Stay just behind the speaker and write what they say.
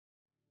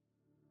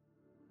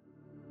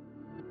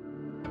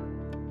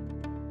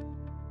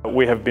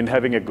We have been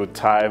having a good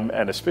time,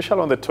 and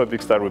especially on the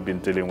topics that we've been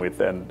dealing with,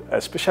 and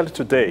especially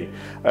today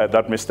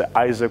that Mr.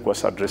 Isaac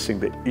was addressing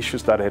the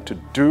issues that had to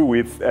do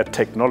with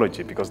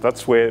technology, because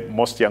that's where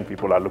most young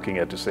people are looking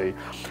at to say,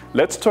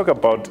 let's talk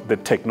about the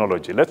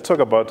technology, let's talk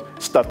about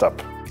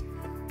startup.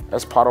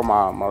 As part of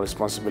my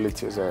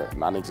responsibility as a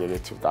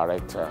non-executive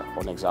director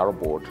on Exxaro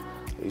board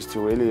is to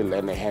really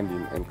lend a hand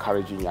in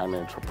encouraging young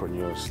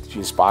entrepreneurs, to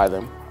inspire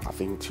them, I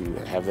think to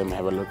have them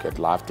have a look at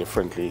life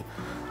differently.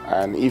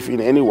 And if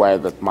in any way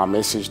that my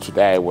message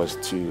today was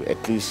to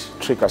at least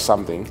trigger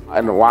something,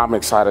 and why I'm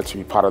excited to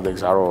be part of the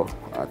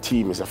Exxaro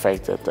team is the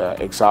fact that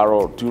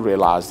Exxaro do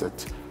realize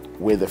that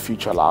where the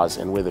future lies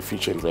and where the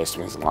future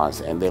investments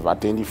lies, and they've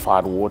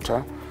identified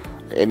water,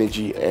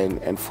 energy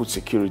and food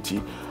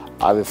security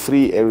are the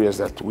three areas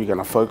that we're going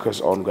to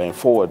focus on going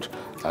forward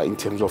in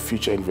terms of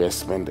future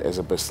investment as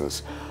a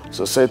business.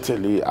 So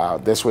certainly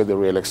that's where the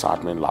real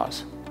excitement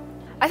lies.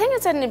 I think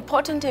it's an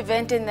important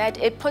event in that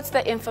it puts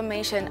the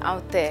information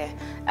out there,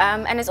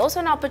 and it's also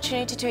an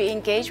opportunity to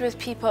engage with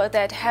people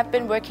that have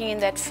been working in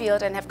that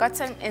field and have got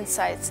some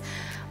insights.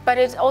 But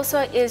it also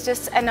is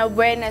just an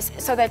awareness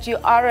so that you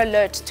are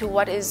alert to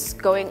what is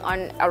going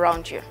on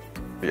around you.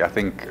 I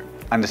think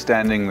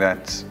understanding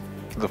that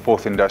the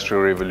fourth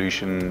industrial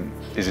revolution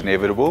is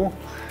inevitable,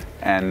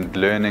 and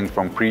learning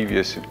from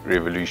previous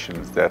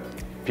revolutions that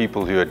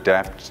people who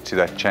adapt to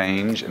that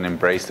change and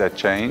embrace that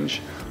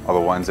change are the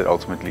ones that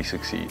ultimately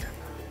succeed.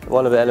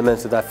 One of the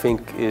elements that I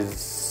think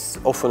is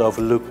often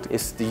overlooked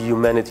is the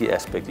humanity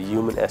aspect, the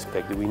human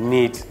aspect. We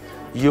need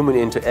human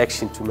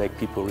interaction to make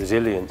people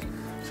resilient.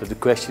 So the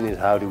question is,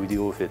 how do we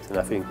deal with it? And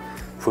I think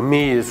for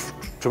me it's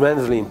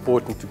tremendously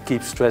important to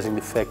keep stressing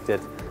the fact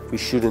that we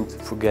shouldn't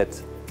forget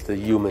the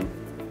human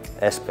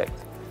aspect.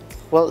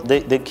 Well,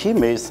 the key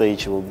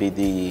message will be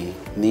the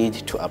need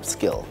to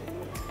upskill.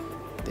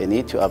 They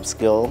need to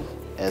upskill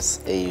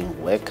as a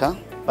worker,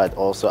 but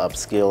also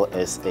upskill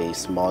as a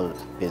small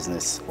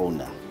business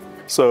owner.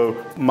 So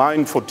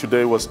mine for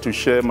today was to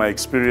share my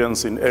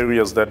experience in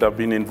areas that I've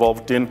been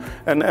involved in,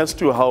 and as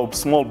to how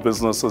small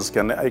businesses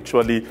can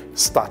actually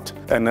start.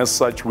 And as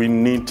such, we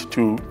need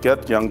to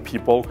get young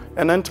people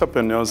and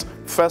entrepreneurs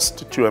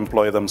first to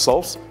employ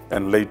themselves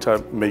and later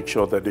make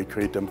sure that they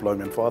create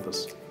employment for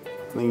others.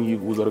 I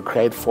think we've got to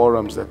create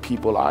forums that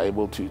people are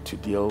able to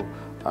deal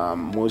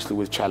mostly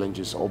with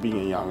challenges or being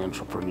a young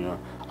entrepreneur.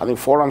 I think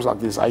forums like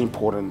this are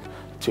important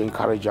to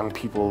encourage young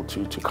people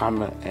to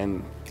come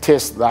and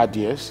test the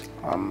ideas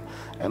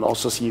and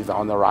also see if they're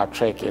on the right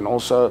track, and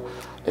also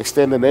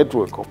extend the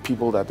network of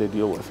people that they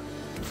deal with.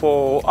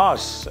 For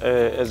us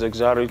as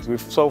Exxaro, we're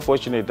so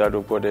fortunate that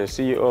we've got a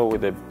CEO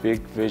with a big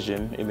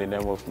vision in the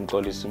name of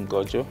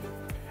Mkojo.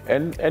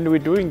 And we're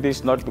doing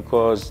this not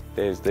because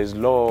there's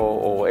law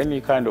or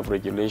any kind of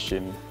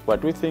regulation,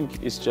 but we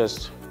think it's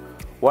just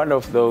one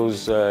of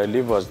those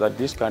levers that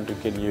this country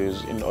can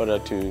use in order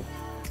to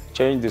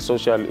change the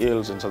social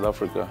ills in South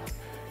Africa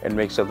and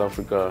make South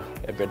Africa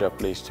a better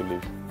place to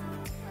live.